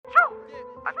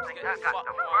I think I got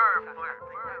the bird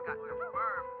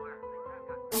flu.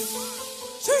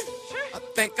 I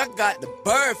think I got the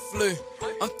bird flu.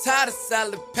 I'm tired of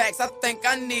salad packs. I think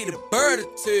I need a bird or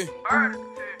two.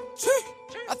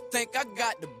 I think I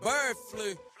got the bird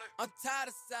flu. I'm tired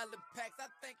of salad packs. I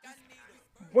think I need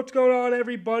a... What's going on,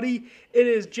 everybody? It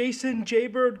is Jason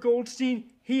Jaybird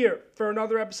Goldstein here for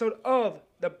another episode of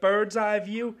The Bird's Eye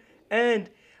View.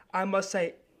 And I must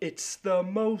say, it's the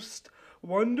most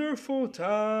wonderful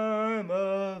time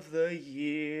of the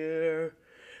year,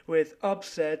 with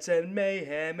upsets and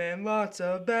mayhem and lots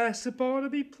of basketball to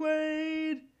be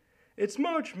played. It's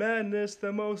March Madness,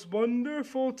 the most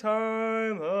wonderful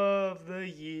time of the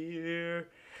year.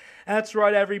 That's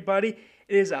right, everybody.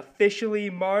 It is officially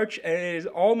March, and it is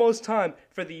almost time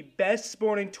for the best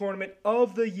sporting tournament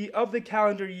of the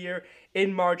calendar year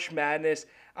in March Madness.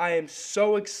 I am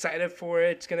so excited for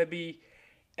it. It's going to be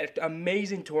an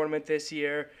amazing tournament this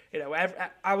year.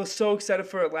 I was so excited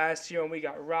for it last year, and we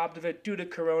got robbed of it due to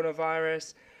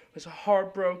coronavirus. I was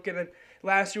heartbroken, and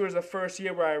last year was the first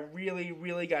year where I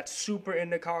really got super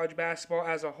into college basketball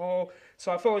as a whole.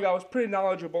 So I felt like I was pretty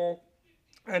knowledgeable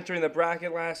entering the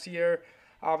bracket last year.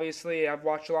 Obviously, I've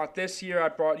watched a lot this year. I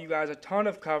brought you guys a ton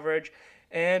of coverage,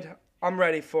 and I'm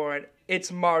ready for it.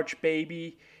 It's March,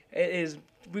 baby. It is.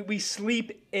 We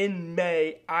sleep in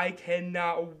May. I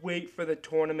cannot wait for the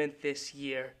tournament this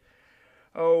year.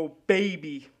 Oh,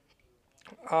 baby.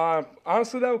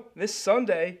 Honestly, though, this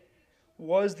Sunday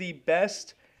was the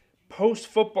best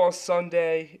post-football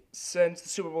Sunday since the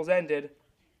Super Bowl's ended.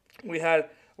 We had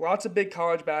lots of big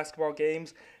college basketball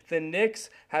games. The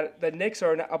Knicks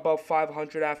are above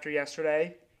 500 after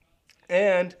yesterday.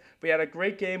 And we had a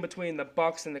great game between the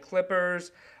Bucks and the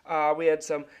Clippers. We had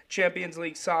some Champions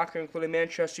League soccer, including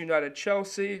Manchester United,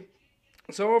 Chelsea.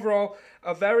 So overall,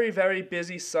 a very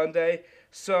busy Sunday.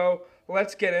 So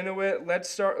let's get into it.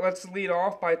 Let's lead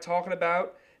off by talking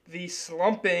about the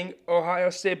slumping Ohio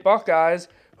State Buckeyes,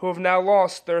 who have now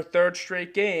lost their third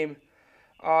straight game.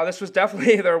 This was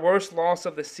definitely their worst loss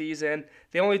of the season.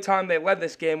 The only time they led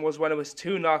this game was when it was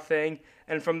 2-0,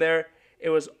 and from there, it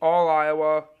was all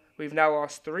Iowa. We've now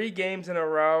lost 3 games in a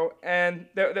row, and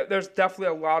there's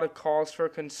definitely a lot of cause for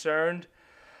concern.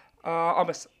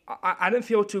 I didn't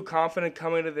feel too confident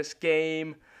coming into this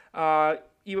game,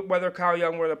 even whether Kyle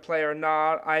Young were the play or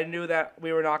not. I knew that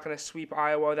we were not going to sweep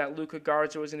Iowa, that Luka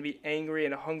Garza was going to be angry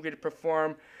and hungry to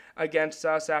perform against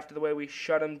us after the way we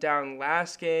shut him down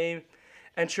last game.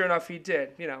 And sure enough, he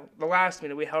did. The last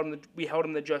minute we held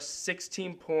him to just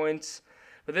 16 points.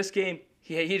 But this game,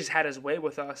 he just had his way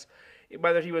with us.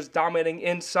 Whether he was dominating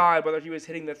inside, whether he was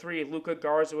hitting the three, Luka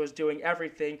Garza was doing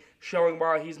everything, showing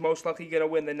why he's most likely going to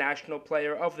win the National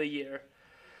Player of the Year.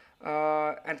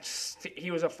 And he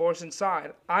was a force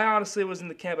inside. I honestly was in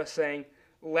the camp of saying,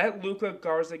 let Luka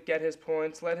Garza get his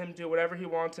points, let him do whatever he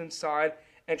wants inside,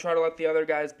 and try to let the other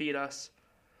guys beat us.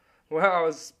 Well, I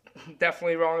was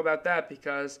definitely wrong about that,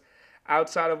 because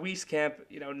outside of Wieskamp,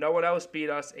 no one else beat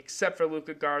us except for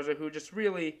Luka Garza, who just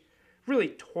really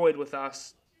toyed with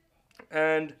us.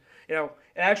 And it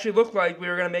actually looked like we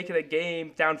were going to make it a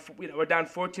game down. We're down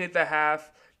 14 at the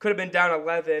half. Could have been down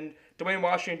 11. Dwayne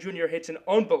Washington Jr. hits an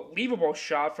unbelievable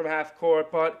shot from half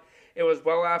court, but it was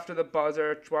well after the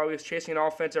buzzer while he was chasing an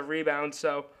offensive rebound.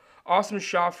 So awesome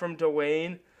shot from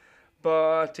Dwayne.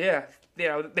 But yeah,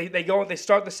 they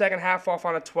start the second half off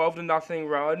on a 12-0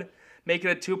 run, make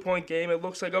it a 2-point game. It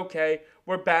looks like, okay,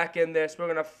 we're back in this. We're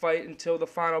gonna fight until the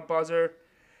final buzzer.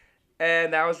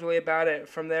 And that was really about it.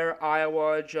 From there,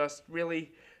 Iowa just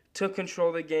really took control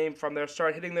of the game. From there,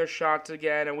 started hitting their shots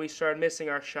again, and we started missing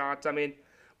our shots. I mean,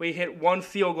 we hit one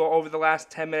field goal over the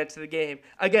last 10 minutes of the game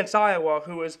against Iowa,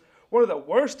 who is one of the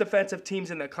worst defensive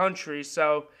teams in the country.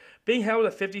 So being held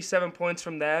to 57 points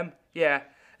from them, yeah,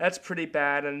 that's pretty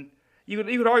bad. And you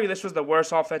could argue this was the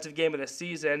worst offensive game of the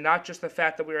season, not just the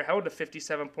fact that we were held to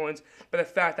 57 points, but the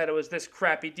fact that it was this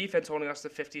crappy defense holding us to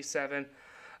 57.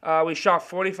 We shot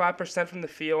 45% from the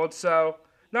field, so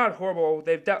not horrible.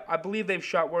 I believe they've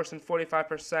shot worse than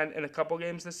 45% in a couple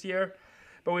games this year,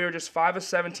 but we were just 5 of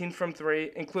 17 from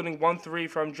 3, including 1 3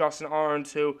 from Justin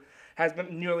Ahrens, who has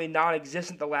been nearly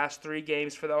non-existent the last 3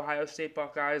 games for the Ohio State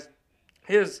Buckeyes.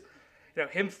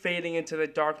 Him fading into the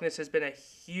darkness has been a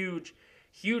huge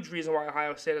reason why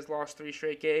Ohio State has lost 3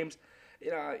 straight games.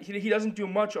 He doesn't do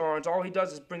much, Ahrens. All he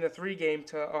does is bring the 3 game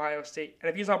to Ohio State, and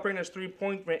if he's not bringing his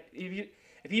 3-point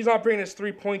If he's not bringing his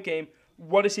 3-point game,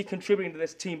 what is he contributing to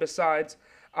this team besides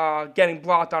getting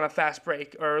blocked on a fast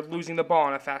break or losing the ball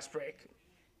on a fast break?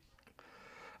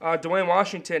 Dwayne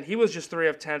Washington, he was just 3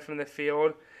 of 10 from the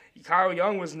field. Kyle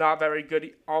Young was not very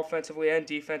good offensively and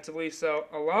defensively, so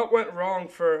a lot went wrong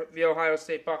for the Ohio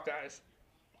State Buckeyes.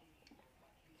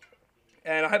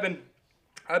 And I've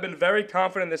been very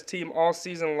confident in this team all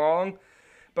season long,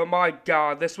 but my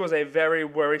God, this was a very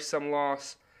worrisome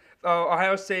loss.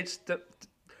 Ohio State's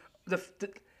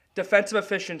defensive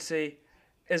efficiency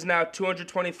is now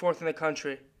 224th in the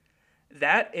country.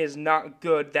 That is not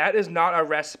good. That is not a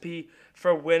recipe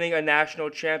for winning a national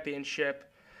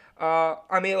championship.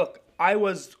 Look, I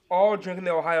was all drinking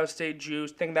the Ohio State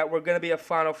juice, thinking that we're going to be a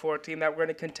Final Four team, that we're going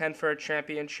to contend for a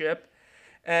championship.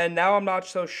 And now I'm not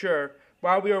so sure.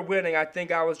 While we were winning, I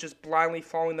think I was just blindly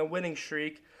following the winning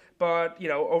streak. But,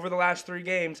 over the last 3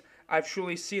 games, I've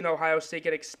truly seen Ohio State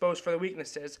get exposed for the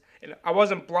weaknesses. And I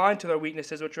wasn't blind to their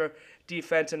weaknesses, which are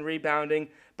defense and rebounding,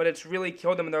 but it's really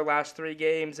killed them in their last 3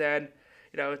 games. And,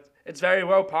 it's very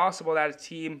well possible that a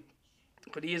team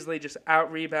could easily just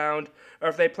out-rebound, or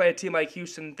if they play a team like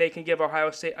Houston, they can give Ohio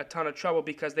State a ton of trouble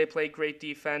because they play great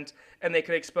defense, and they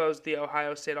could expose the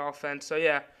Ohio State offense. So,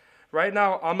 yeah, right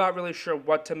now, I'm not really sure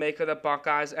what to make of the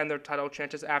Buckeyes and their title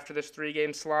chances after this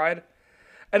 3-game slide.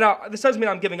 And this doesn't mean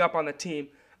I'm giving up on the team.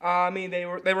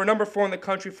 They were number 4 in the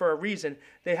country for a reason.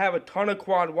 They have a ton of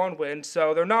quad 1 wins,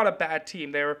 so they're not a bad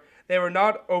team. They were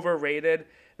not overrated.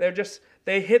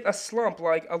 They hit a slump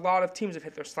like a lot of teams have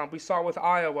hit their slump. We saw it with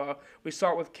Iowa. We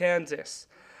saw it with Kansas.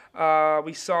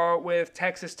 We saw it with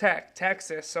Texas Tech,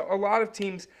 Texas. So a lot of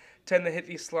teams tend to hit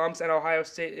these slumps, and Ohio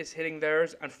State is hitting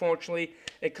theirs. Unfortunately,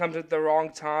 it comes at the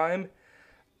wrong time.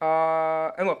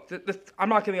 And look, I'm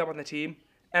not giving up on the team.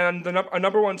 And a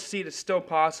number 1 seed is still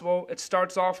possible. It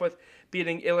starts off with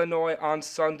beating Illinois on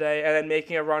Sunday and then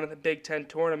making a run in the Big Ten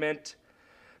tournament.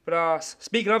 But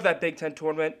speaking of that Big Ten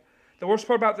tournament, the worst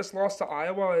part about this loss to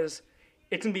Iowa is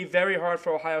it's going to be very hard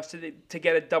for Ohio State to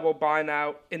get a double bye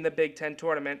now in the Big Ten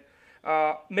tournament.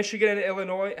 Michigan and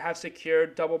Illinois have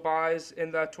secured double byes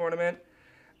in the tournament.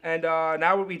 And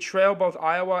now we trail both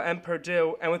Iowa and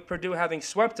Purdue. And with Purdue having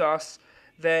swept us,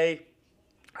 they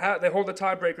hold the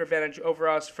tiebreaker advantage over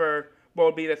us for what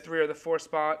would be the 3 or the 4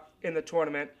 spot in the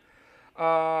tournament.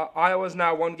 Iowa's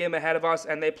now 1 game ahead of us,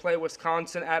 and they play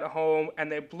Wisconsin at home,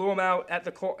 and they blew them out at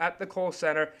the Kohl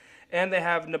Center, and they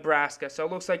have Nebraska. So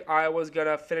it looks like Iowa's going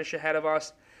to finish ahead of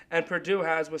us, and Purdue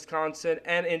has Wisconsin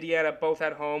and Indiana both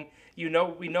at home. We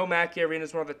know Mackey Arena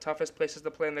is one of the toughest places to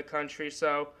play in the country,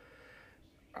 so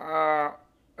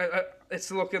it's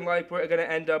looking like we're going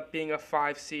to end up being a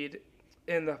 5 seed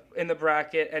in the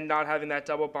bracket and not having that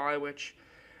double bye, which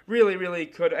really, really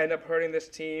could end up hurting this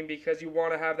team because you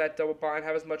want to have that double bye and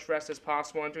have as much rest as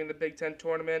possible entering the Big Ten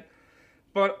tournament.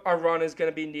 But a run is going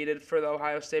to be needed for the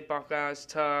Ohio State Buckeyes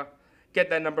to get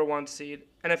that number 1 seed.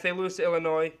 And if they lose to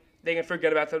Illinois, they can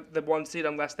forget about the 1 seed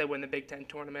unless they win the Big Ten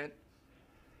tournament.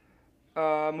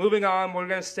 Moving on, we're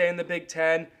going to stay in the Big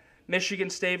Ten. Michigan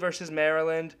State versus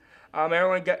Maryland.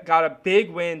 Maryland got a big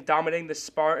win, dominating the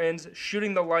Spartans,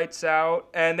 shooting the lights out,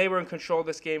 and they were in control of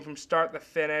this game from start to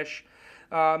finish.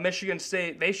 Michigan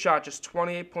State, they shot just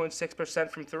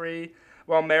 28.6% from 3,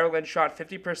 while Maryland shot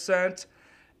 50%.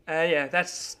 And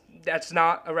that's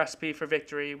not a recipe for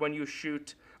victory when you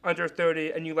shoot under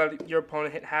 30 and you let your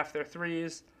opponent hit half their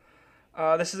threes.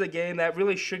 This is a game that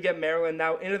really should get Maryland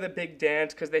now into the big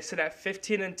dance because they sit at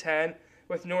 15-10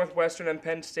 with Northwestern and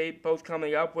Penn State both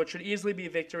coming up, which should easily be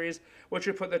victories, which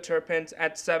would put the Terrapins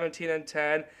at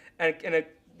 17-10 and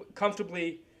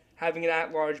comfortably having an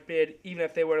at-large bid, even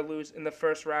if they were to lose in the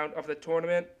first round of the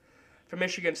tournament. For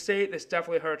Michigan State, this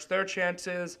definitely hurts their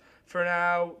chances. For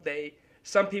now,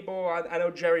 some people, I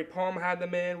know Jerry Palm had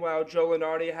them in, while Joe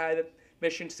Lunardi had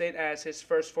Michigan State as his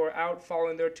first 4 out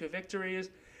following their 2 victories.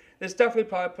 This definitely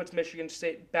probably puts Michigan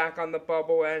State back on the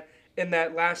bubble and in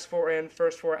that last 4 in,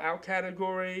 first 4 out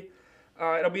category.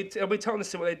 It'll be telling to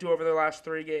see what they do over their last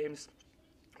 3 games.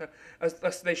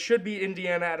 They should beat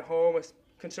Indiana at home,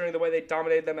 considering the way they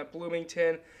dominated them at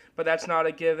Bloomington, but that's not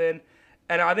a given.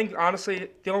 And I think, honestly,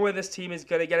 the only way this team is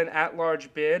going to get an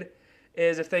at-large bid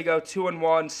is if they go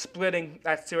 2-1, splitting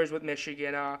that series with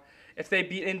Michigan. If they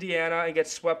beat Indiana and get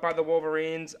swept by the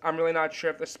Wolverines, I'm really not sure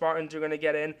if the Spartans are going to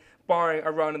get in, barring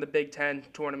a run in the Big Ten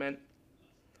tournament.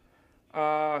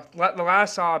 The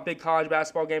last big college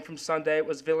basketball game from Sunday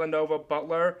was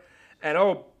Villanova-Butler. And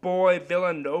oh boy,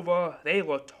 Villanova, they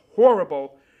looked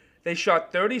horrible. They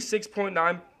shot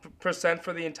 36.9%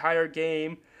 for the entire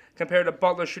game compared to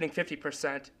Butler shooting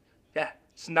 50%. Yeah,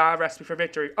 it's not a recipe for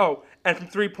victory. Oh, and from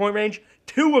three-point range,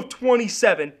 2 of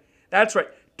 27. That's right,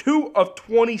 2 of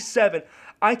 27.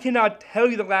 I cannot tell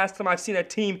you the last time I've seen a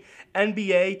team,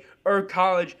 NBA or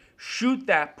college, shoot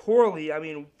that poorly. I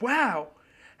mean, wow.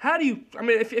 How do you,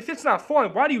 if it's not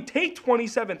falling, why do you take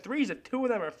 27 threes if 2 of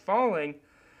them are falling?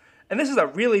 And this is a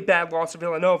really bad loss of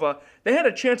Villanova. They had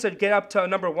a chance to get up to a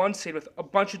number 1 seed with a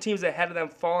bunch of teams ahead of them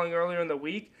falling earlier in the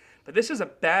week. But this is a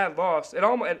bad loss. It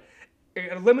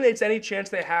eliminates any chance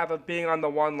they have of being on the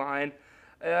 1 line.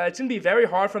 It's going to be very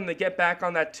hard for them to get back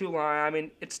on that 2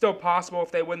 line. It's still possible if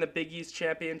they win the Big East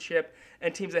championship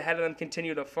and teams ahead of them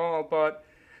continue to fall. But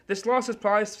this loss is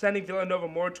probably sending Villanova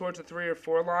more towards the 3 or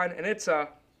 4 line. And it's a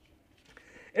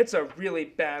really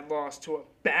bad loss to a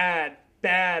bad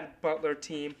Butler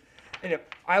team. And,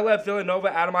 I left Villanova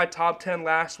out of my top 10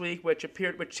 last week, which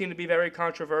seemed to be very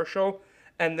controversial.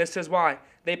 And this is why.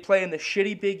 They play in the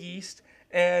shitty Big East,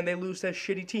 and they lose to a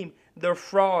shitty team. They're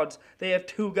frauds. They have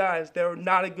 2 guys. They're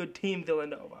not a good team,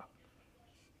 Villanova.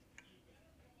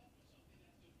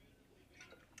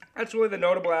 That's really the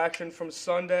notable action from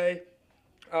Sunday.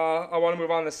 I want to move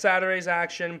on to Saturday's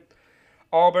action.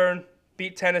 Auburn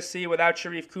beat Tennessee without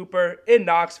Sharif Cooper in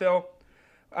Knoxville.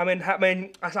 I know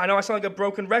I sound like a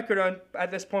broken record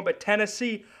at this point, but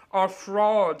Tennessee are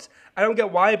frauds. I don't get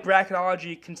why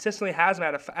bracketology consistently has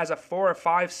them as a 4 or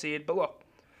 5 seed, but look,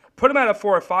 put them at a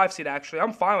 4 or 5 seed, actually.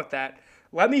 I'm fine with that.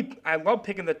 I love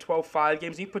picking the 12-5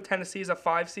 games. You put Tennessee as a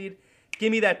 5 seed,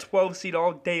 give me that 12 seed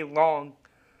all day long.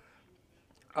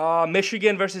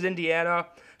 Michigan versus Indiana.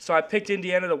 So I picked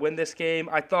Indiana to win this game.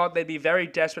 I thought they'd be very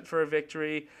desperate for a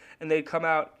victory, and they'd come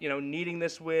out, needing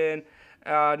this win.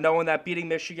 Knowing that beating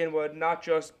Michigan would not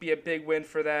just be a big win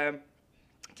for them,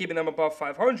 keeping them above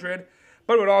 500,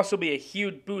 but it would also be a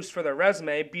huge boost for their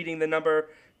resume, beating the number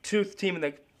 2 team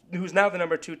who's now the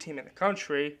number 2 team in the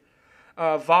country.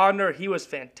 Wagner, he was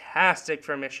fantastic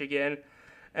for Michigan,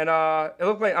 and it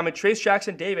looked like Trace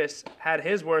Jackson Davis had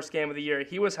his worst game of the year.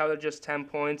 He was held at just 10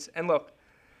 points, and look,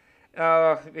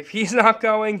 if he's not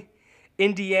going,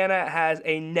 Indiana has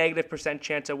a -%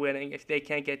 chance of winning if they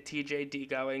can't get TJD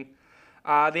going.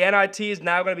 The NIT is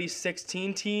now going to be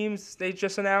 16 teams, they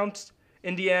just announced.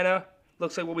 Indiana,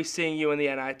 looks like we'll be seeing you in the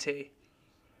NIT.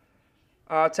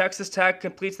 Texas Tech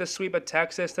completes the sweep of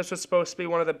Texas. This was supposed to be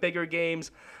one of the bigger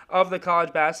games of the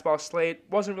college basketball slate.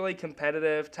 Wasn't really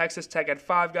competitive. Texas Tech had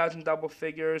 5 guys in double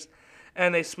figures,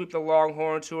 and they sweep the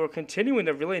Longhorns, who are continuing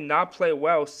to really not play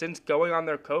well since going on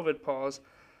their COVID pause.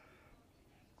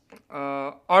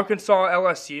 Arkansas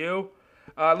LSU.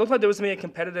 Looked like there was going to be a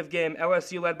competitive game.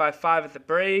 LSU led by 5 at the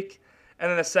break. And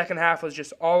then the second half was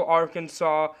just all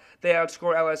Arkansas. They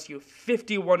outscored LSU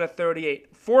 51-38.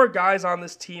 4 guys on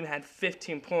this team had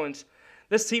 15 points.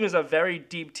 This team is a very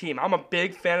deep team. I'm a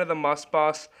big fan of the Must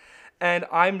Bus. And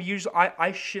I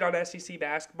shit on SEC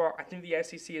basketball. I think the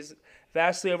SEC is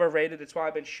vastly overrated. That's why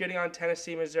I've been shitting on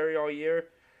Tennessee, Missouri all year.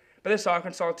 But this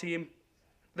Arkansas team,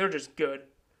 they're just good.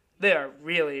 They are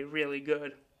really, really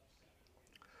good.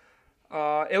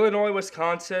 Illinois,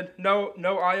 Wisconsin, no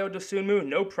Ayo Dosunmu,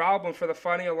 no problem for the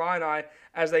Fighting Illini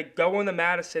as they go into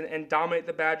Madison and dominate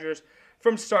the Badgers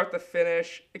from start to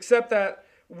finish, except that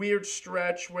weird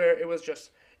stretch where it was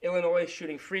just Illinois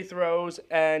shooting free throws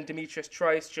and Demetrius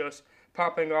Trice just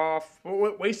popping off.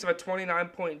 Waste of a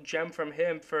 29-point gem from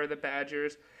him for the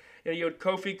Badgers. You had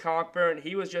Kofi Cockburn,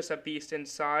 he was just a beast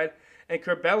inside. And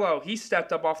Curbelo, he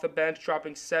stepped up off the bench,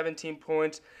 dropping 17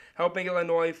 points, helping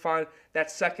Illinois find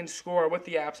that second score with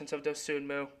the absence of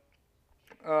Dosunmu.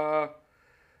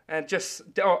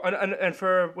 And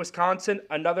for Wisconsin,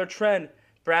 another trend.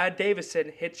 Brad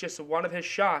Davison hits just one of his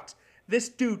shots. This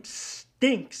dude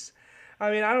stinks.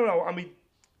 I don't know.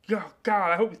 Oh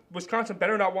God, I hope Wisconsin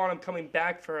better not want him coming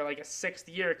back for like a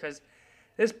 6th year, because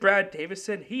this Brad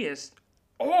Davison, he is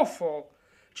awful.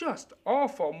 Just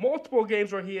awful. Multiple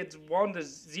games where he had 1 to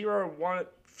 0 1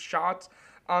 shots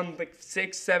on like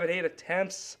 6, 7, 8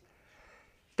 attempts.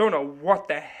 Don't know what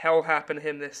the hell happened to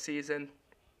him this season.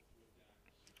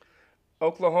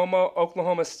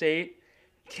 Oklahoma State.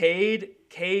 Cade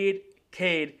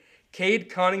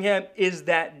Cunningham is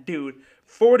that dude.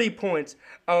 40 points,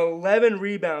 11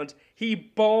 rebounds. He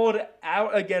balled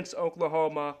out against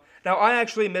Oklahoma. Now, I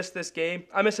actually missed this game.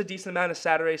 I missed a decent amount of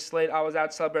Saturday slate. I was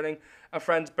out celebrating a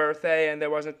friend's birthday, and there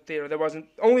wasn't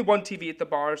only one TV at the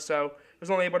bar, so I was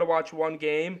only able to watch one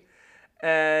game.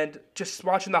 And just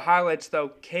watching the highlights, though,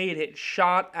 Cade hit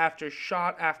shot after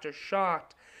shot after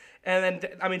shot. And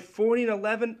then, 40 and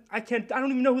 11, I don't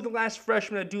even know who the last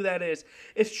freshman to do that is.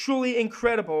 It's truly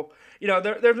incredible.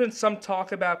 There's been some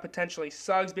talk about potentially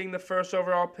Suggs being the first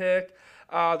overall pick,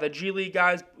 the G League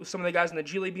guys, some of the guys in the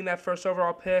G League being that first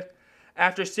overall pick.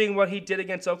 After seeing what he did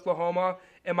against Oklahoma,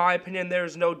 in my opinion, there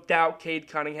is no doubt Cade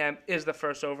Cunningham is the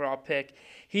first overall pick.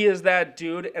 He is that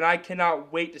dude, and I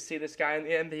cannot wait to see this guy in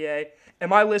the NBA. And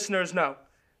my listeners know,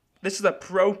 this is a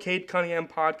pro Cade Cunningham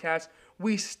podcast.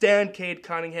 We stand Cade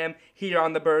Cunningham here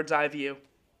on the Bird's Eye View.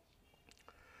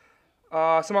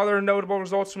 Some other notable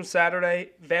results from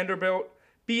Saturday. Vanderbilt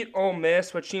beat Ole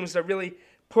Miss, which seems to really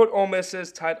put Ole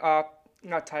Miss's tournament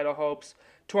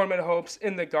hopes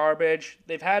in the garbage.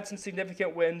 They've had some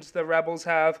significant wins, the Rebels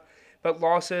have, but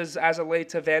losses as of late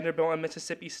to Vanderbilt and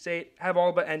Mississippi State have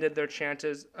all but ended their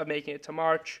chances of making it to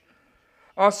March.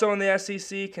 Also in the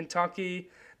SEC, Kentucky,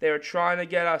 they were trying to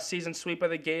get a season sweep of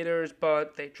the Gators,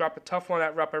 but they dropped a tough one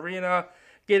at Rupp Arena.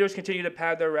 Gators continue to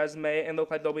pad their resume and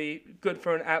look like they'll be good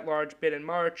for an at-large bid in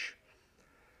March.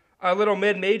 A little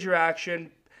mid-major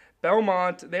action.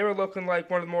 Belmont, they were looking like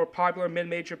one of the more popular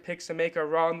mid-major picks to make a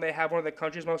run. They have one of the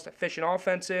country's most efficient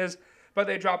offenses, but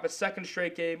they dropped a second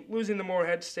straight game, losing to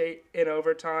Morehead State in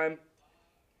overtime.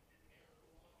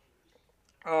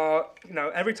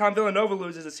 Every time Villanova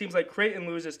loses, it seems like Creighton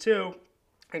loses too.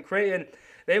 And Creighton,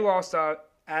 they lost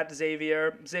at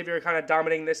Xavier. Xavier kind of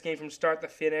dominating this game from start to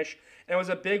finish. And it was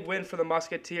a big win for the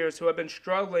Musketeers, who have been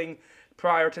struggling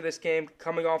prior to this game,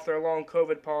 coming off their long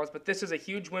COVID pause. But this is a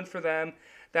huge win for them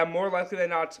that more likely than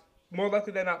not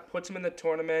puts them in the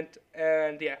tournament.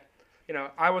 And yeah,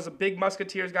 I was a big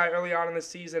Musketeers guy early on in the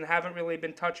season. Haven't really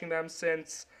been touching them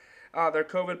since their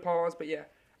COVID pause. But yeah,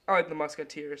 I like the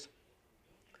Musketeers.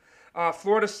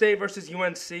 Florida State versus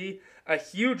UNC, a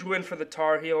huge win for the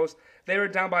Tar Heels. They were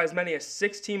down by as many as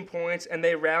 16 points, and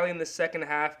they rallied in the second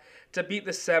half to beat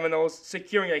the Seminoles,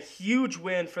 securing a huge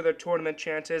win for their tournament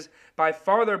chances, by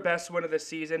far their best win of the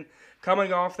season,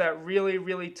 coming off that really,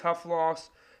 really tough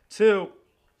loss to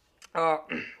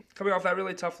Marquette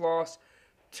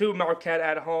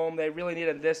at home. They really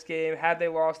needed this game. Had they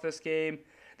lost this game,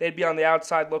 they'd be on the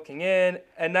outside looking in,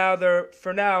 and now they're,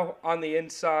 for now, on the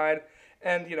inside.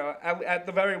 And, at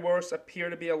the very worst, appear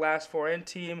to be a last four-in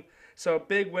team. So,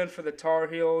 big win for the Tar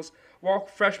Heels.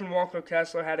 Freshman Walker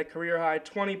Kessler had a career-high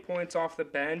 20 points off the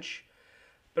bench.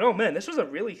 But, oh, man, this was a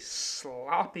really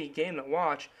sloppy game to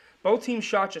watch. Both teams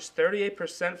shot just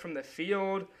 38% from the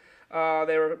field.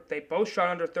 They both shot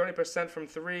under 30% from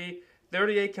three.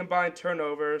 38 combined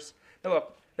turnovers. Now,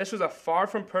 look, this was a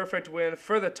far-from-perfect win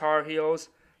for the Tar Heels.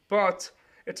 But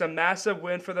it's a massive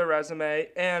win for their resume,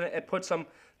 and it puts them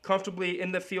comfortably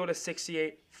in the field of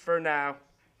 68 for now.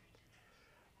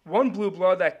 One blue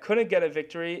blood that couldn't get a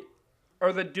victory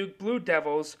are the Duke Blue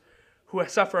Devils, who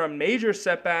suffer a major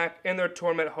setback in their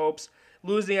tournament hopes,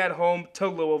 losing at home to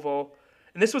Louisville.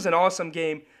 And this was an awesome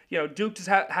game. Duke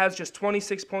has just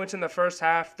 26 points in the first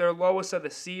half, their lowest of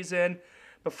the season.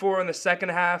 Before in the second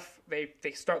half, they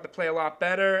start to play a lot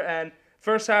better. And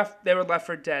first half, they were left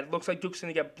for dead. Looks like Duke's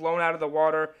going to get blown out of the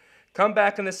water. Come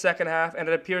back in the second half, and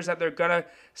it appears that they're going to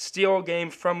steal a game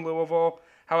from Louisville.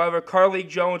 However, Carlik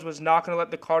Jones was not going to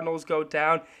let the Cardinals go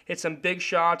down. Hit some big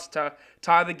shots to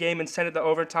tie the game and send it to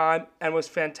overtime, and was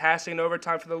fantastic in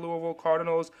overtime for the Louisville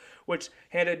Cardinals, which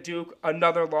handed Duke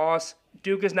another loss.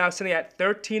 Duke is now sitting at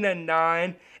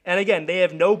 13-9, and again, they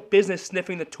have no business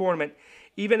sniffing the tournament.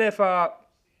 Even if, they're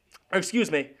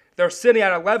sitting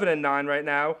at 11-9 right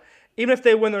now. Even if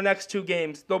they win their next two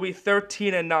games, they'll be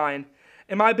 13-9.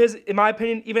 In my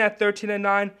opinion, even at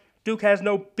 13-9, Duke has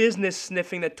no business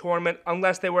sniffing the tournament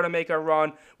unless they were to make a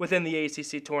run within the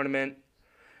ACC tournament.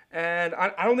 And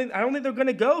I don't think they're going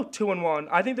to go 2-1.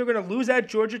 I think they're going to lose at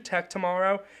Georgia Tech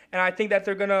tomorrow, and I think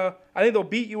they'll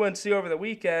beat UNC over the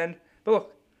weekend. But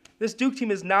look, this Duke team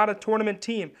is not a tournament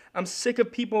team. I'm sick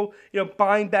of people,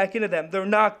 buying back into them. They're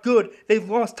not good. They've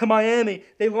lost to Miami.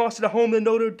 They lost at home to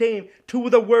Notre Dame, two of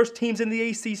the worst teams in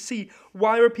the ACC.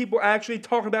 Why are people actually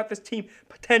talking about this team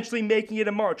potentially making it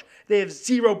in March? They have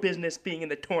zero business being in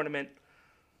the tournament.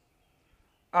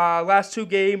 Last two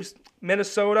games,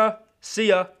 Minnesota, see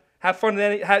ya. You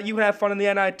can have fun in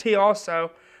the NIT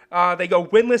also. They go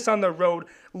winless on the road,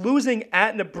 losing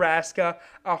at Nebraska,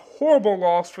 a horrible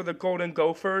loss for the Golden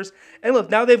Gophers. And look,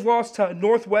 now they've lost to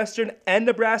Northwestern and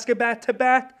Nebraska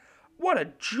back-to-back. What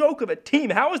a joke of a team.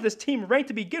 How is this team ranked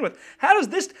to begin with? How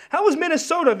is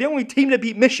Minnesota the only team to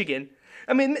beat Michigan?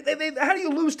 I mean, how do you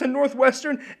lose to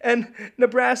Northwestern and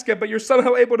Nebraska, but you're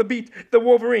somehow able to beat the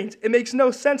Wolverines? It makes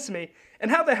no sense to me. And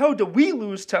how the hell do we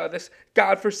lose to this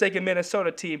godforsaken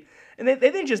Minnesota team? And they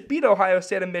didn't just beat Ohio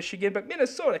State and Michigan, but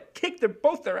Minnesota kicked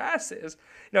both their asses.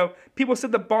 People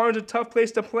said the Barn's a tough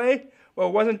place to play. Well,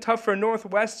 it wasn't tough for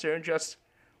Northwestern. Just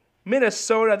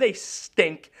Minnesota, they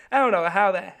stink. I don't know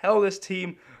how the hell this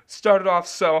team started off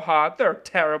so hot. They're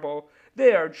terrible.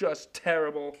 They are just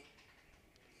terrible.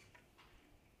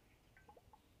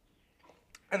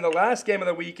 And the last game of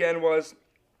the weekend was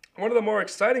one of the more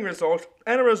exciting results,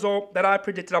 and a result that I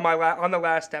predicted on the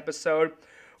last episode,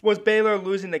 was Baylor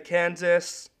losing to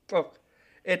Kansas. Look,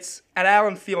 it's at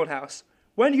Allen Fieldhouse.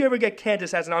 when do you ever get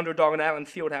Kansas as an underdog in Allen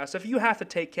Fieldhouse? If you have to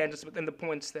take Kansas within the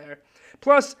points there.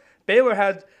 Plus, Baylor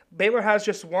has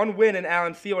just one win in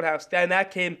Allen Fieldhouse, and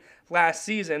that came last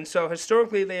season. So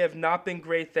historically, they have not been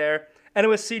great there. And it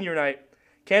was senior night.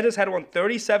 Kansas had won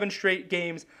 37 straight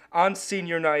games on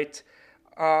senior night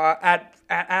at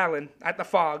Allen, at the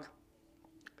Fog.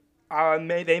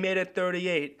 They made it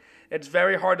 38. It's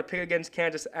very hard to pick against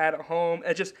Kansas at home.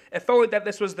 It felt like that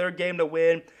this was their game to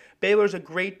win. Baylor's a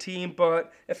great team,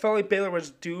 but it felt like Baylor was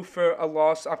due for a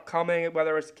loss upcoming,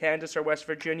 whether it's Kansas or West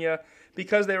Virginia,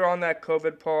 because they were on that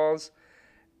COVID pause.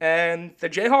 And the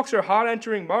Jayhawks are hot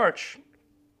entering March.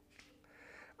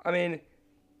 I mean,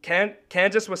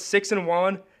 Kansas was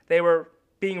 6-1. They were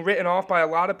being written off by a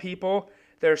lot of people.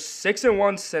 They're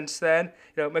 6-1 since then.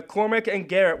 McCormick and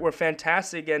Garrett were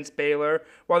fantastic against Baylor,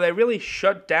 while they really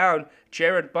shut down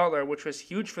Jared Butler, which was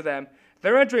huge for them.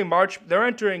 They're entering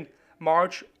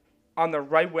March. On the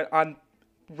right, on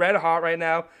red hot right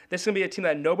now. This is gonna be a team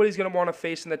that nobody's gonna want to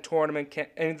face in the tournament.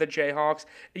 And the Jayhawks.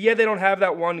 Yeah, they don't have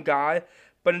that one guy,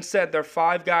 but instead their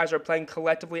 5 guys are playing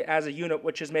collectively as a unit,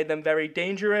 which has made them very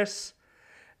dangerous.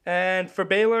 And for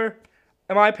Baylor,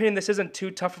 in my opinion, this isn't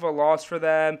too tough of a loss for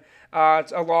them.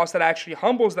 It's a loss that actually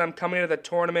humbles them coming into the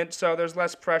tournament, so there's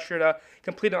less pressure to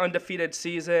complete an undefeated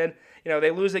season.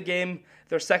 They lose a game,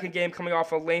 their second game coming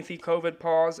off a lengthy COVID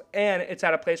pause, and it's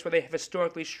at a place where they have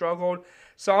historically struggled.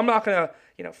 So I'm not going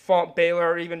to, fault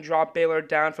Baylor or even drop Baylor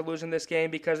down for losing this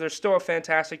game because they're still a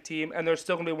fantastic team, and they're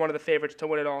still going to be one of the favorites to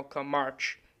win it all come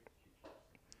March.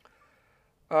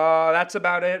 That's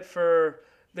about it for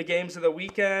the games of the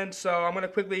weekend. So I'm going to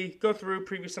quickly go through,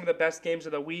 preview some of the best games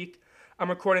of the week. I'm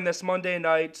recording this Monday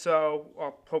night,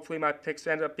 so hopefully my picks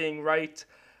end up being right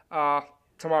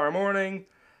tomorrow morning.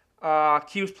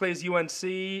 Cuse plays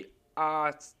UNC.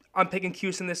 I'm picking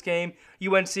Cuse in this game.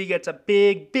 UNC gets a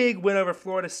big, big win over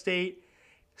Florida State.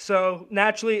 So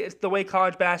naturally, it's the way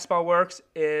college basketball works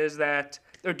is that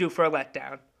they're due for a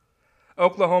letdown.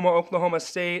 Oklahoma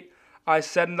State. I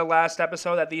said in the last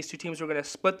episode that these two teams were going to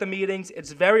split the meetings.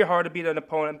 It's very hard to beat an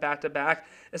opponent back-to-back,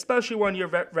 especially when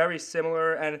you're very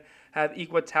similar and have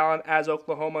equal talent as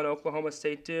Oklahoma and Oklahoma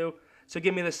State do. So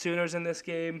give me the Sooners in this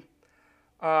game.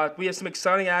 We have some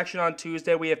exciting action on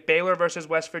Tuesday. We have Baylor versus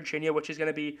West Virginia, which is going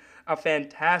to be a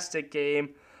fantastic game.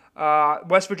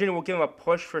 West Virginia will give them a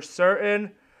push for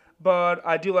certain, but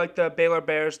I do like the Baylor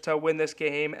Bears to win this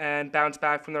game and bounce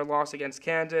back from their loss against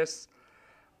Kansas.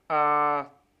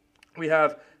 We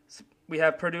have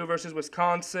Purdue versus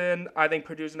Wisconsin. I think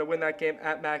Purdue's going to win that game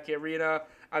at Mackey Arena.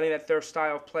 I think that their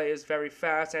style of play is very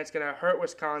fast, and it's going to hurt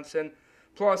Wisconsin.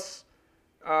 Plus,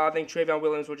 I think Travion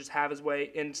Williams will just have his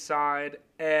way inside,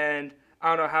 and I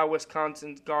don't know how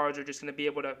Wisconsin's guards are just going to be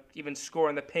able to even score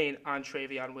in the paint on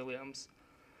Travion Williams.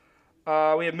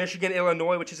 We have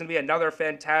Michigan-Illinois, which is going to be another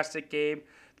fantastic game.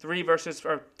 2 versus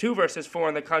 4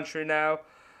 in the country now.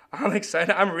 I'm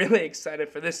excited. I'm really excited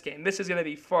for this game. This is going to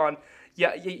be fun.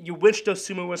 Yeah, you wish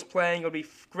Dosunmu was playing. It would be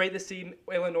great to see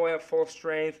Illinois at full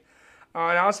strength.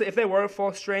 And honestly, if they were at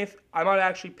full strength, I might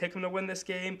actually pick them to win this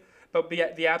game. But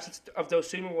the absence of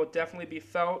Dosunmu will definitely be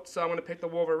felt. So I'm going to pick the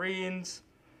Wolverines.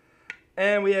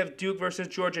 And we have Duke versus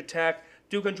Georgia Tech.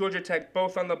 Duke and Georgia Tech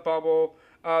both on the bubble.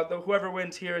 Whoever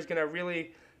wins here is going to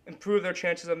really improve their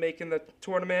chances of making the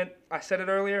tournament. I said it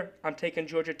earlier, I'm taking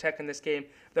Georgia Tech in this game.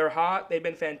 They're hot. They've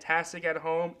been fantastic at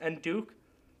home. And Duke,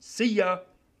 see ya.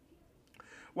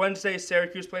 Wednesday,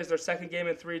 Syracuse plays their second game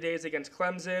in 3 days against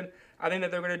Clemson. I think that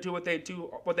they're going to do what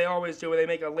they always do, where they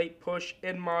make a late push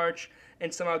in March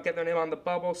and somehow get their name on the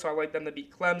bubble, so I like them to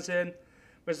beat Clemson.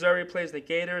 Missouri plays the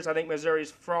Gators. I think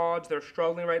Missouri's frauds. They're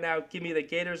struggling right now. Give me the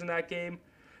Gators in that game.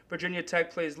 Virginia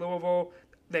Tech plays Louisville.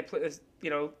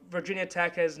 Virginia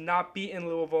Tech has not beaten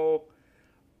Louisville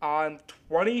on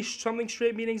 20-something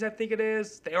straight meetings, I think it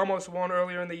is. They almost won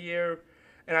earlier in the year,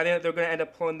 and I think that they're going to end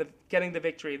up getting the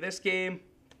victory this game.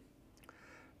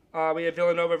 We have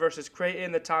Villanova versus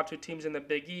Creighton, the top 2 teams in the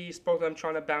Big East, both of them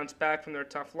trying to bounce back from their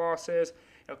tough losses.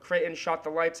 Creighton shot the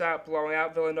lights out, blowing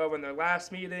out Villanova in their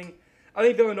last meeting. I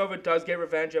think Villanova does get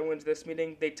revenge and wins this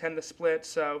meeting. They tend to split,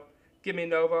 so give me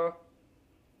Nova.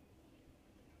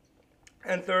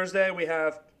 And Thursday, we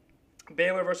have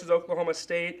Baylor versus Oklahoma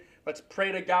State. Let's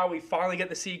pray to God we finally get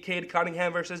to see Cade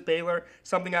Cunningham versus Baylor,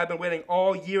 something I've been waiting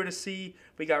all year to see.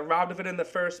 We got robbed of it in the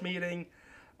first meeting.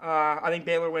 I think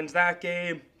Baylor wins that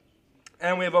game.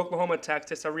 And we have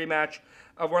Oklahoma-Texas, a rematch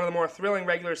of one of the more thrilling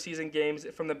regular season games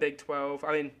from the Big 12.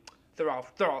 I mean, they're all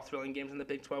thrilling games in the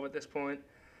Big 12 at this point.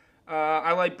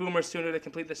 I like Boomer Sooner to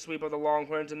complete the sweep of the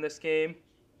Longhorns in this game.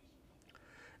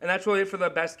 And that's really it for the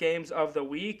best games of the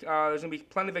week. There's going to be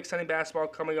plenty of exciting basketball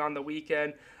coming on the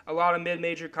weekend. A lot of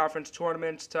mid-major conference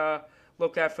tournaments to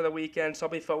look at for the weekend, so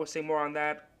I'll be focusing more on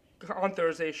that on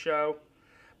Thursday's show.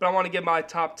 But I want to give my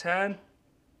top 10.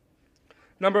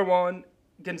 Number 1,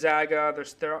 Gonzaga.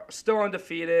 They're still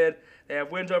undefeated. They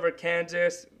have wins over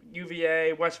Kansas,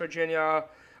 UVA, West Virginia,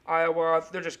 Iowa.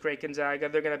 They're just great, Gonzaga.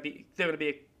 They're gonna be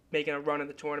making a run in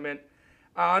the tournament.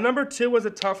 Number 2 was a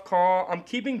tough call. I'm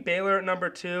keeping Baylor at number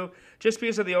 2 just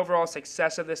because of the overall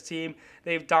success of this team.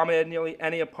 They've dominated nearly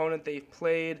any opponent they've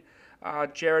played.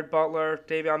 Jared Butler,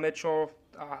 Davion Mitchell,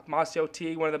 Masio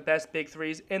Teague, one of the best big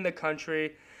threes in the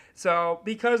country. So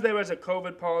because there was a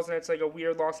COVID pause and it's like a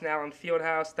weird loss in Allen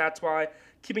Fieldhouse, that's why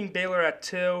keeping Baylor at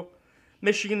 2.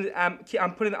 Michigan, I'm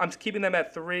keeping them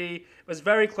at 3. It was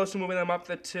very close to moving them up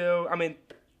to 2. I mean,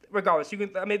 regardless, you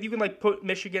can like put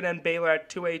Michigan and Baylor at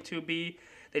 2A, 2B.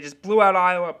 They just blew out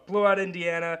Iowa, blew out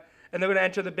Indiana, and they're going to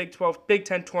enter the Big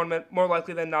Ten tournament more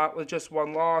likely than not with just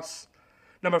one loss.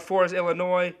 Number 4 is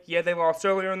Illinois. Yeah, they lost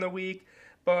earlier in the week,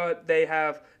 but they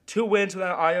have 2 wins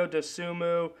without Ayo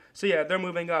Dosunmu. So yeah, they're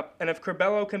moving up. And if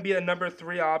Curbelo can be the number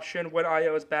 3 option when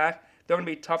Ayo is back, they're going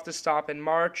to be tough to stop in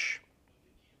March.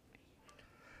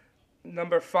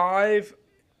 Number 5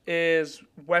 is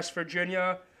West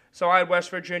Virginia. So I had West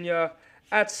Virginia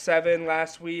at 7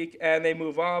 last week, and they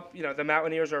move up. You know, the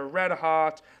Mountaineers are red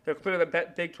hot. They're clearly the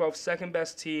Big 12 second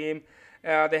best team.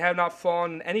 They have not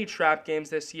fallen in any trap games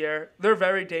this year. They're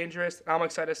very dangerous. I'm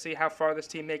excited to see how far this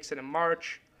team makes it in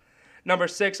March. Number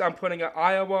 6, I'm putting at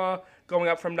Iowa, going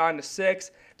up from 9 to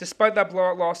 6. Despite that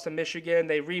blowout loss to Michigan,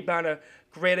 they rebounded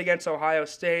great against Ohio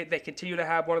State. They continue to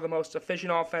have one of the most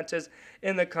efficient offenses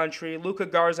in the country. Luka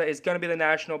Garza is going to be the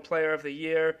National Player of the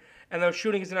Year, and their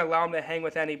shooting is going to allow them to hang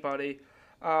with anybody.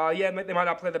 They might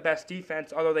not play the best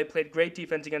defense, although they played great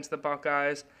defense against the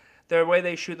Buckeyes. The way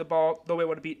they shoot the ball, they'll be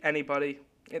able to beat anybody.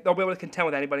 They'll be able to contend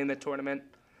with anybody in the tournament.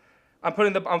 I'm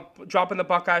dropping the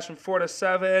Buckeyes from 4 to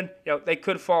 7. You know, they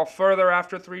could fall further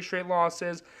after 3 straight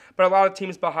losses, but a lot of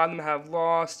teams behind them have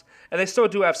lost, and they still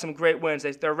do have some great wins.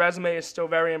 Their resume is still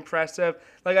very impressive.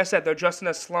 Like I said, they're just in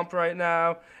a slump right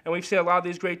now, and we've seen a lot of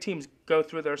these great teams go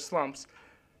through their slumps.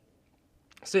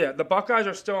 So yeah, the Buckeyes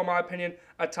are still, in my opinion,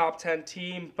 a top 10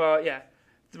 team, but yeah,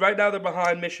 right now they're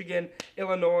behind Michigan,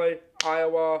 Illinois,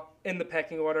 Iowa in the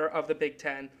pecking order of the Big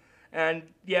Ten. And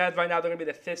yeah, right now they're going to be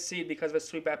the 5th seed because of a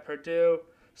sweep at Purdue.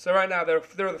 So right now they're the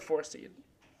 4th seed,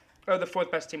 or the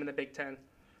 4th best team in the Big Ten.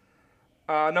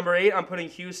 Number 8, I'm putting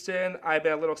Houston. I've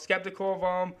been a little skeptical of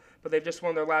them, but they've just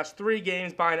won their last 3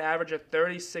 games by an average of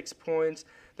 36 points.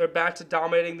 They're back to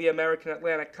dominating the American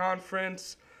Atlantic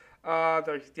Conference.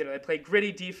 They play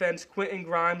gritty defense. Quentin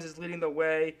Grimes is leading the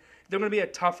way. They're going to be a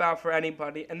tough out for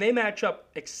anybody, and they match up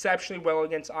exceptionally well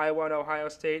against Iowa and Ohio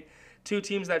State. 2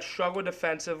 teams that struggle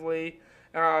defensively.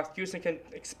 Houston can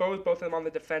expose both of them on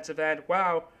the defensive end.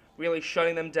 Wow, really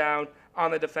shutting them down on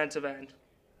the defensive end.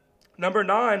 Number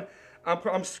 9, I'm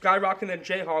skyrocketing the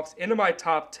Jayhawks into my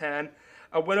top 10.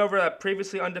 A win over a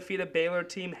previously undefeated Baylor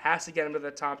team has to get them to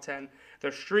the top 10.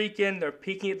 They're streaking. They're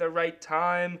peaking at the right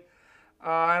time.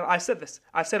 I said this.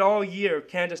 I said all year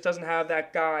Kansas doesn't have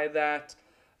that guy, that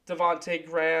Devontae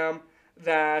Graham,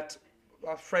 that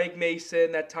Frank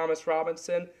Mason, that Thomas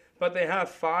Robinson. But they have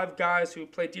 5 guys who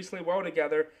play decently well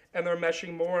together, and they're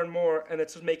meshing more and more, and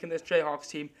it's just making this Jayhawks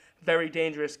team very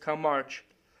dangerous come March.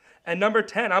 And number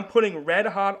 10, I'm putting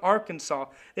red-hot Arkansas.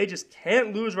 They just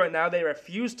can't lose right now. They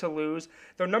refuse to lose.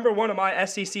 They're number 1 in my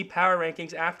SEC power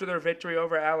rankings after their victory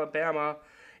over Alabama.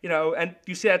 You know, and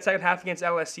you see that second half against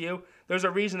LSU. There's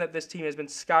a reason that this team has been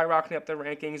skyrocketing up the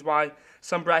rankings, why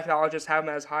some bracketologists have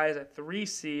them as high as a 3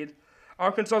 seed.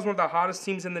 Arkansas is one of the hottest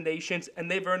teams in the nation, and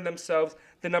they've earned themselves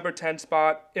the number 10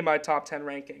 spot in my top 10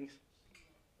 rankings.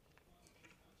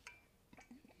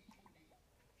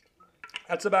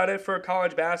 That's about it for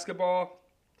college basketball.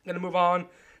 Going to move on.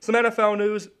 Some NFL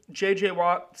news. J.J.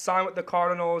 Watt signed with the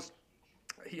Cardinals.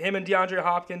 Him and DeAndre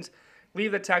Hopkins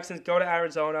leave the Texans, go to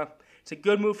Arizona. It's a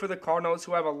good move for the Cardinals,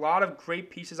 who have a lot of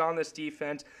great pieces on this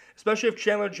defense, especially if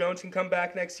Chandler Jones can come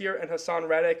back next year and Hassan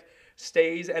Reddick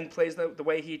stays and plays the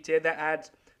way he did. That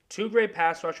adds 2 great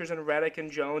pass rushers in Reddick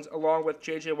and Jones, along with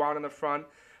J.J. Watt in the front,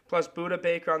 plus Buda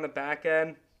Baker on the back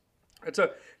end. It's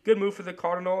a good move for the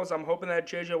Cardinals. I'm hoping that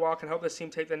J.J. Watt can help this team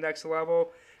take the next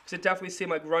level, because it definitely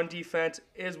seemed like run defense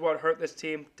is what hurt this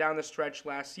team down the stretch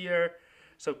last year.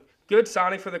 So good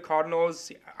signing for the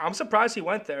Cardinals. I'm surprised he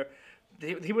went there.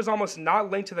 He was almost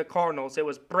not linked to the Cardinals. It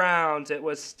was Browns, it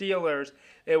was Steelers,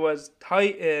 it was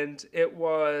Titans, it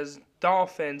was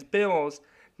Dolphins, Bills.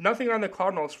 Nothing on the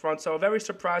Cardinals front, so a very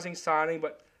surprising signing,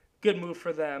 but good move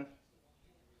for them.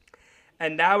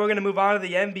 And now we're going to move on to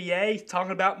the NBA,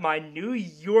 talking about my New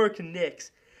York Knicks.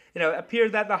 It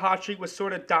appeared that the hot streak was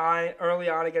sort of dying early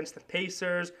on against the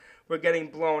Pacers. We're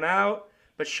getting blown out.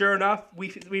 But sure enough,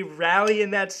 we rally in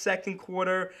that second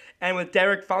quarter. And with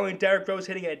following Derrick Rose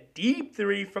hitting a deep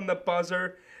three from the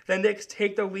buzzer, the Knicks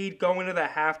take the lead going into the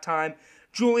halftime.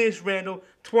 Julius Randle,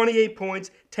 28 points,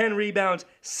 10 rebounds,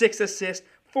 6 assists,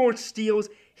 4 steals.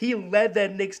 He led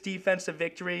that Knicks defense to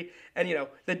victory. And,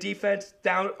 the defense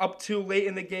down up too late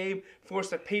in the game forced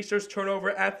the Pacers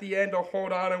turnover at the end to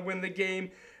hold on and win the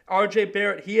game. R.J.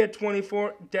 Barrett, he had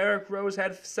 24. Derrick Rose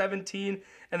had 17.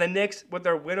 And the Knicks, with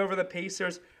their win over the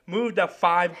Pacers, moved to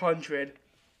 500.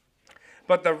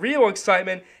 But the real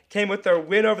excitement came with their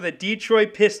win over the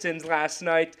Detroit Pistons last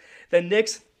night. The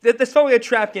Knicks, this felt like a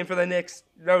trap game for the Knicks,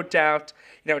 no doubt.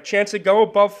 Chance to go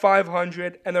above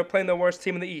 500, and they're playing the worst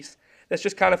team in the East. This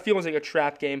just kind of feels like a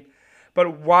trap game.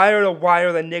 But wire to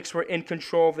wire, the Knicks were in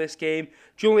control of this game.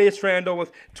 Julius Randle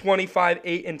with 25,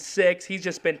 8, and 6. He's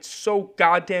just been so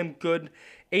goddamn good.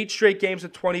 8 straight games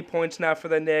with 20 points now for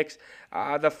the Knicks.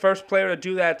 The first player to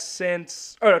do that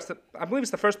since, I believe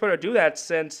it's the first player to do that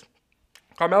since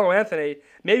Carmelo Anthony,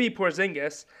 maybe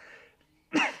Porzingis.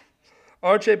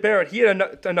 R.J. Barrett, he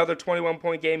had another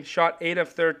 21-point game, shot 8 of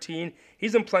 13.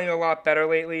 He's been playing a lot better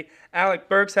lately. Alec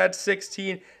Burks had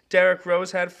 16. Derrick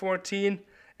Rose had 14.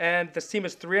 And this team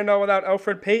is 3-0 without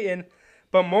Elfrid Payton.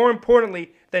 But more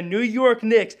importantly, the New York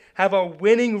Knicks have a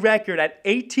winning record at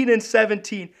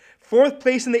 18-17. 4th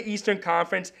place in the Eastern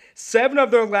Conference. 7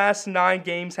 of their last 9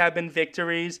 games have been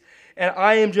victories. And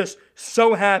I am just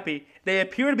so happy. They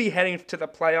appear to be heading to the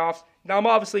playoffs. Now, I'm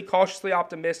obviously cautiously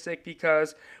optimistic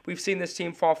because we've seen this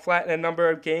team fall flat in a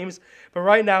number of games. But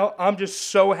right now, I'm just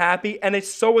so happy. And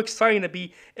it's so exciting to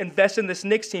be invested in this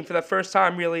Knicks team for the first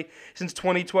time, really, since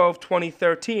 2012,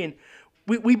 2013.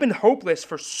 We've been hopeless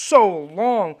for so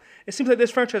long. It seems like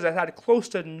this franchise has had close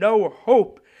to no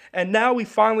hope. And now we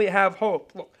finally have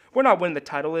hope. Look, we're not winning the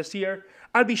title this year.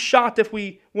 I'd be shocked if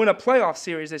we win a playoff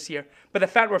series this year. But the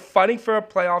fact we're fighting for a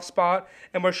playoff spot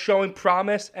and we're showing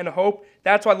promise and hope,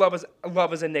 that's what I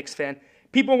love as a Knicks fan.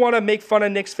 People want to make fun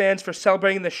of Knicks fans for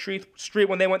celebrating the street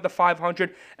when they went to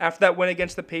 500 after that win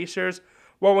against the Pacers.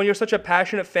 Well, when you're such a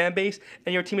passionate fan base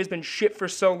and your team has been shit for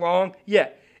so long,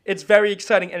 yeah, it's very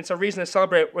exciting and it's a reason to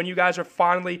celebrate when you guys are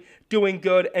finally doing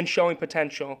good and showing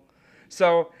potential.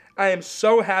 So I am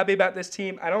so happy about this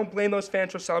team. I don't blame those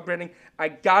fans for celebrating. I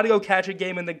got to go catch a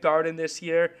game in the Garden this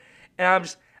year.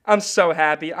 And I'm so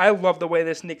happy. I love the way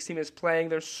this Knicks team is playing.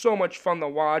 They're so much fun to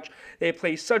watch. They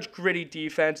play such gritty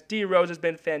defense. D. Rose has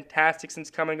been fantastic since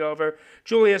coming over.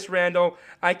 Julius Randle,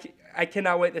 I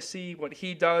cannot wait to see what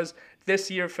he does this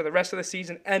year for the rest of the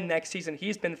season and next season.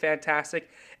 He's been fantastic.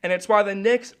 And it's why the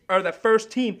Knicks are the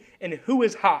first team in Who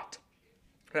is Hot.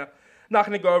 Now, I'm not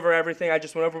going to go over everything I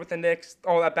just went over with the Knicks,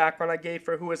 all that background I gave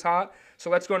for Who is Hot. So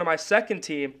let's go into my second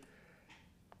team.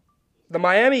 The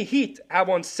Miami Heat have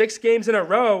won 6 games in a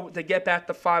row to get back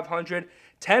to 500,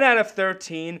 10 out of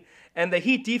 13, and the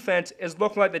Heat defense is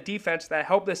looking like the defense that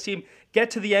helped this team get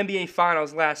to the NBA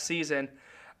Finals last season.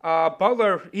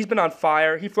 Butler, he's been on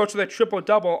fire. He floats with a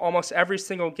triple-double almost every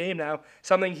single game now,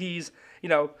 something he's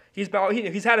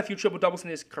had a few triple-doubles in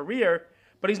his career,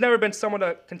 but he's never been someone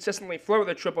to consistently float with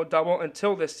a triple-double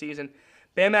until this season.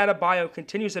 Bam Adebayo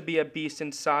continues to be a beast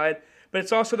inside, but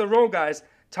it's also the role guys,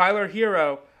 Tyler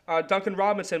Hero, Duncan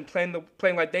Robinson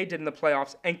playing like they did in the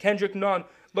playoffs, and Kendrick Nunn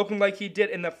looking like he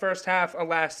did in the first half of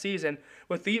last season.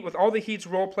 With all the Heat's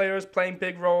role players playing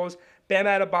big roles, Bam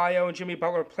Adebayo and Jimmy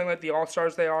Butler playing like the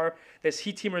all-stars they are, this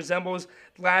Heat team resembles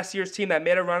last year's team that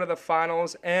made a run to the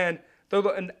finals, and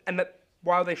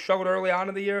while they struggled early on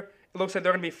in the year, it looks like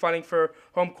they're going to be fighting for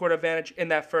home court advantage in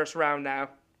that first round now.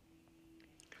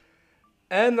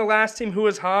 And the last team who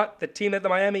is hot, the team that the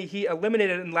Miami Heat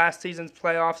eliminated in last season's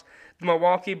playoffs, the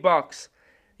Milwaukee Bucks.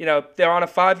 They're on a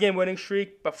 5-game winning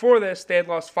streak. Before this, they had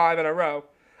lost 5 in a row.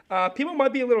 People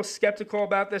might be a little skeptical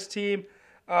about this team,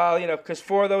 because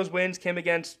 4 of those wins came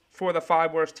against 4 of the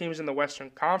 5 worst teams in the Western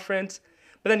Conference.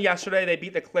 But then yesterday, they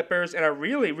beat the Clippers in a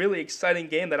really, really exciting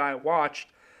game that I watched.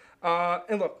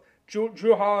 And look,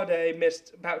 Drew Holiday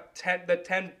missed about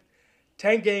 10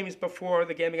 games before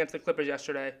the game against the Clippers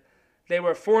yesterday. They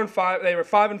were 4-5. They were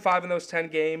 5-5 in those 10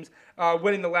 games,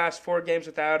 winning the last 4 games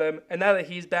without him. And now that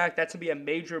he's back, that's gonna be a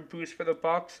major boost for the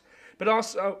Bucks. But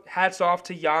also, hats off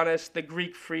to Giannis, the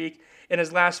Greek freak. In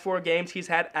his last 4 games, he's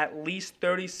had at least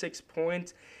 36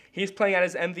 points. He's playing at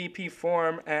his MVP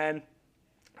form, and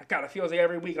God, it feels like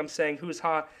every week I'm saying who's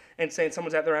hot and saying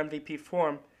someone's at their MVP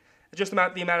form. It's just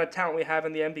about the amount of talent we have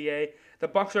in the NBA. The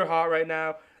Bucks are hot right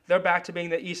now. They're back to being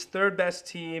the East's 3rd best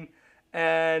team.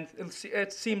 and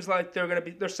it seems like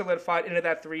they're solidified into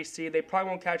that 3 seed. They probably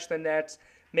won't catch the Nets.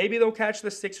 Maybe they'll catch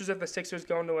the Sixers if the Sixers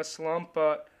go into a slump,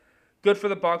 but good for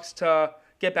the Bucks to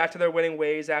get back to their winning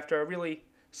ways after a really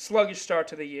sluggish start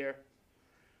to the year.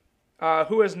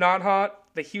 Who is not hot?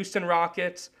 The Houston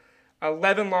Rockets.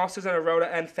 11 losses in a row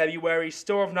to end February.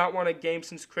 Still have not won a game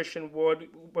since Christian Wood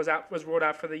was ruled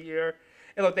out for the year.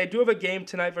 And look, they do have a game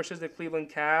tonight versus the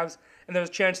Cleveland Cavs, and there's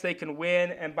a chance they can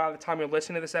win, and by the time you're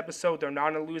listening to this episode, they're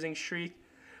not on a losing streak.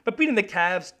 But beating the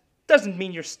Cavs doesn't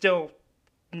mean you're still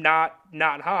not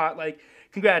hot. Like,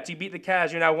 congrats, you beat the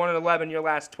Cavs. You're now 1-11 in your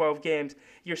last 12 games.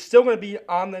 You're still going to be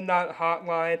on the not hot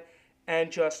line,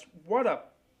 and just what a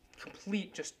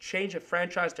complete just change of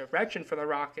franchise direction for the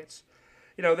Rockets.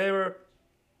 You know, they were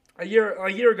a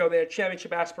year ago they had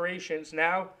championship aspirations.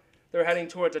 Now they're heading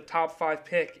towards a top 5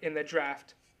 pick in the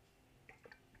draft.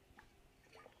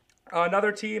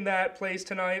 Another team that plays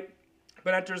tonight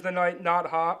but enters the night not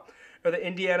hot are the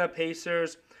Indiana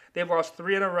Pacers. They've lost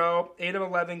 3 in a row, 8 of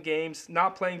 11 games,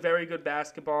 not playing very good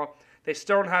basketball. They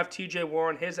still don't have TJ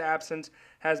Warren. His absence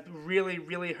has really,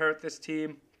 really hurt this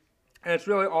team. And it's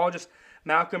really all just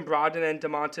Malcolm Brogdon and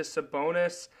Domantas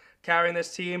Sabonis carrying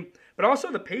this team. But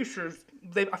also the Pacers,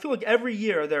 I feel like every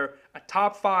year they're a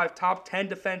top 5, top 10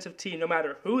 defensive team, no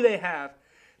matter who they have.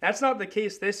 That's not the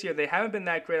case this year. They haven't been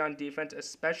that great on defense,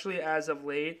 especially as of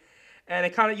late.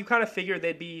 And you kind of figured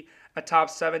they'd be a top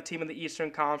 7 team in the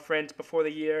Eastern Conference before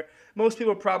the year. Most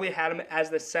people probably had them as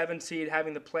the 7 seed,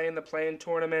 having to play in the play-in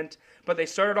tournament. But they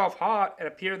started off hot and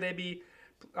appeared they'd be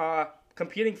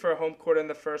competing for a home court in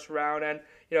the first round and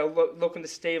looking to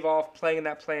stave off playing in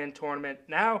that play-in tournament.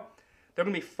 Now they're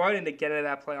going to be fighting to get into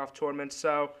that playoff tournament.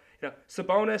 So,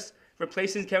 Sabonis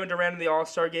replacing Kevin Durant in the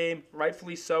All-Star game,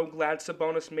 rightfully so. Glad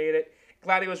Sabonis made it.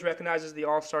 Glad he was recognized as the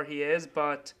All-Star he is,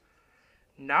 but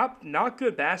not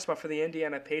good basketball for the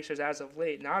Indiana Pacers as of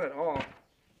late. Not at all.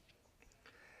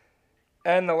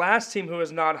 And the last team who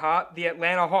is not hot, the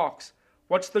Atlanta Hawks.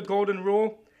 What's the golden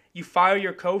rule? You fire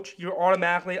your coach, you're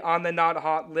automatically on the not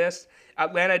hot list.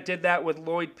 Atlanta did that with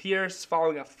Lloyd Pierce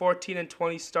following a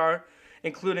 14-20 start,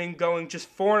 including going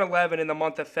just 4-11 in the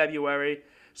month of February.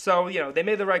 So, they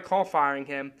made the right call firing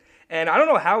him. And I don't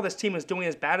know how this team is doing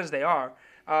as bad as they are.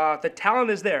 The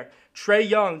talent is there. Trae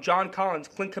Young, John Collins,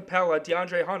 Clint Capella,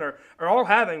 DeAndre Hunter are all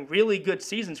having really good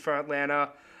seasons for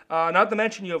Atlanta. Not to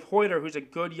mention you have Hoyter, who's a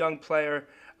good young player,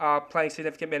 playing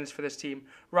significant minutes for this team.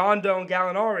 Rondo and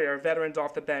Gallinari are veterans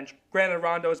off the bench. Granted,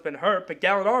 Rondo's been hurt, but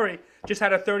Gallinari just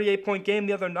had a 38-point game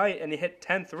the other night, and he hit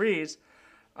 10 threes.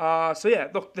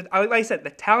 Look, like I said, the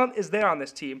talent is there on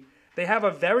this team. They have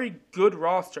a very good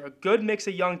roster, a good mix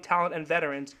of young talent and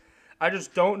veterans. I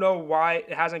just don't know why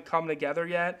it hasn't come together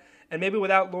yet. And maybe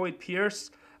without Lloyd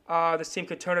Pierce, this team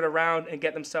could turn it around and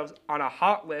get themselves on a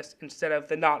hot list instead of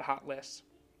the not hot list.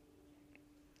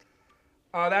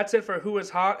 That's it for who is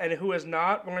hot and who is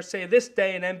not. We're going to say this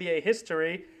day in NBA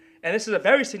history, and this is a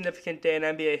very significant day in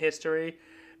NBA history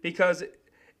because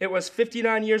it was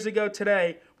 59 years ago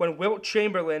today when Wilt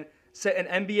Chamberlain set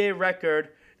an NBA record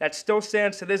that still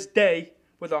stands to this day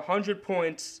with 100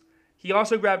 points. He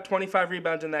also grabbed 25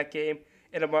 rebounds in that game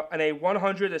in a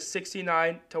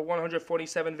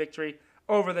 169-147 victory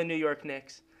over the New York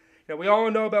Knicks. We all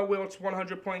know about Wilt's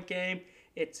 100-point game.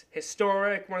 It's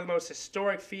historic, one of the most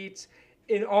historic feats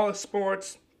in all of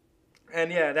sports.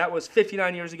 And that was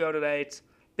 59 years ago today. It's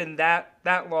been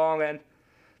that long, and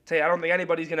I don't think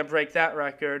anybody's going to break that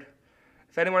record.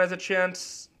 If anyone has a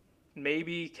chance,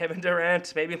 maybe Kevin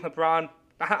Durant, maybe LeBron.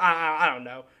 I don't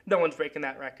know. No one's breaking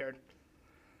that record.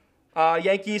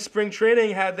 Yankees spring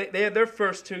training they had their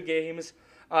first 2 games.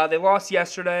 They lost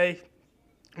yesterday.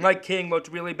 Mike King looked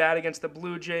really bad against the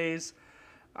Blue Jays.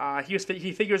 He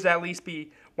figures to at least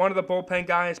be one of the bullpen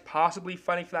guys, possibly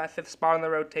fighting for that 5th spot in the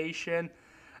rotation.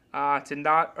 Did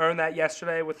not earn that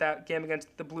yesterday with that game against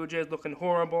the Blue Jays looking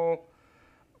horrible.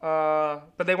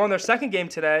 But they won their second game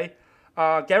today.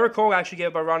 Garrett Cole actually gave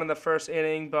up a run in the first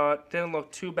inning, but didn't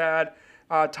look too bad.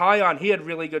 Tyon, he had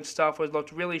really good stuff,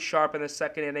 looked really sharp in the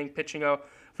second inning, pitching a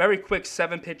very quick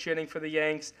 7-pitch inning for the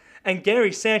Yanks. And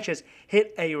Gary Sanchez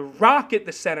hit a rocket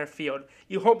to center field.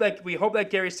 We hope that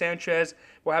Gary Sanchez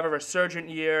will have a resurgent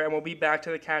year and will be back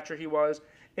to the catcher he was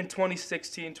in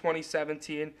 2016,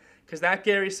 2017. Because that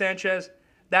Gary Sanchez,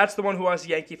 that's the one who us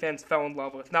Yankee fans fell in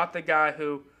love with, not the guy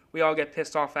who we all get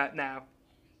pissed off at now.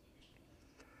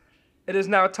 It is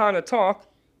now time to talk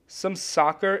some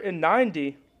soccer in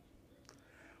 90.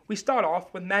 We start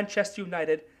off with Manchester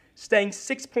United staying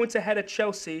 6 points ahead of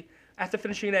Chelsea after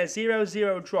finishing a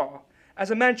 0-0 draw. As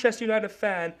a Manchester United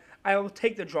fan, I will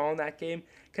take the draw in that game,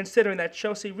 considering that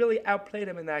Chelsea really outplayed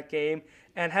them in that game,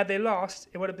 and had they lost,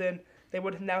 it would have been they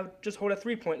would now just hold a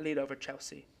 3-point lead over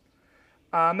Chelsea.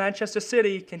 Manchester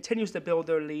City continues to build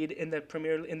their lead in the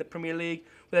Premier League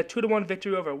with a 2-1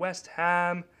 victory over West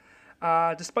Ham.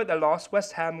 Despite the loss,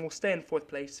 West Ham will stay in 4th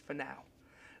place for now.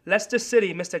 Leicester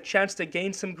City missed a chance to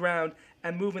gain some ground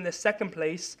and move in the 2nd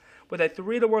place with a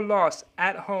 3-1 loss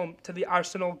at home to the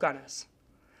Arsenal Gunners.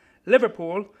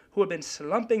 Liverpool, who had been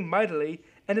slumping mightily,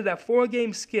 ended a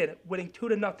 4-game skid, winning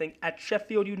 2-0 at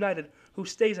Sheffield United, who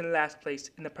stays in last place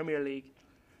in the Premier League.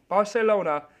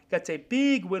 Barcelona gets a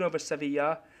big win over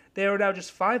Sevilla. They are now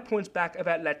just 5 points back of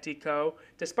Atletico,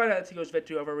 despite Atletico's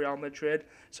victory over Real Madrid.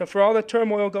 So for all the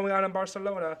turmoil going on in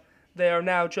Barcelona, they are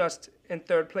now just in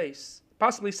 3rd place.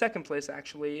 Possibly 2nd place,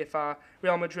 actually, if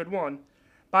Real Madrid won.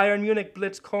 Bayern Munich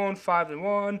blitzed Cologne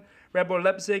 5-1. Red Bull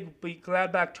Leipzig beat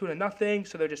Gladbach 2-0,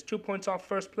 so they're just 2 points off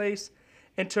 1st place.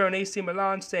 Inter and AC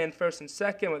Milan stay in 1st and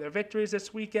 2nd with their victories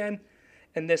this weekend.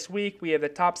 And this week, we have the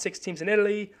top 6 teams in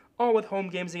Italy, all with home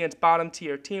games against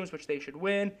bottom-tier teams, which they should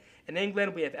win. In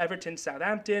England, we have Everton,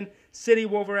 Southampton, City,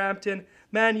 Wolverhampton,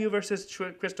 Man U versus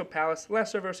Crystal Palace,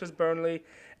 Leicester versus Burnley,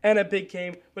 and a big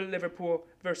game with Liverpool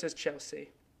versus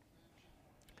Chelsea.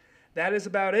 That is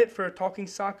about it for Talking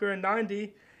Soccer in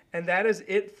 90, and that is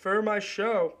it for my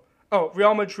show. Oh,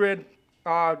 Real Madrid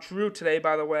drew today,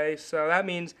 by the way, so that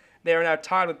means they are now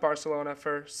tied with Barcelona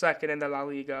for 2nd in the La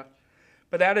Liga.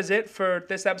 But that is it for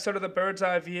this episode of the Bird's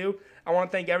Eye View. I want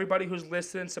to thank everybody who's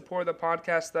listened and supported the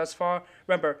podcast thus far.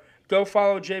 Remember, go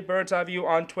follow Jay Bird's Eye View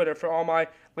on Twitter for all my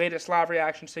latest live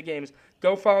reactions to games.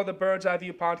 Go follow the Bird's Eye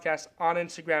View podcast on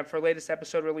Instagram for latest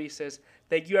episode releases.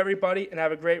 Thank you, everybody, and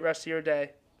have a great rest of your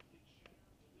day.